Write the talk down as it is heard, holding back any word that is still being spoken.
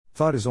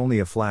Thought is only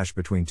a flash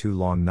between two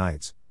long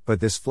nights, but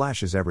this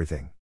flash is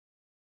everything.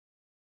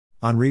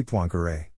 Henri Poincaré.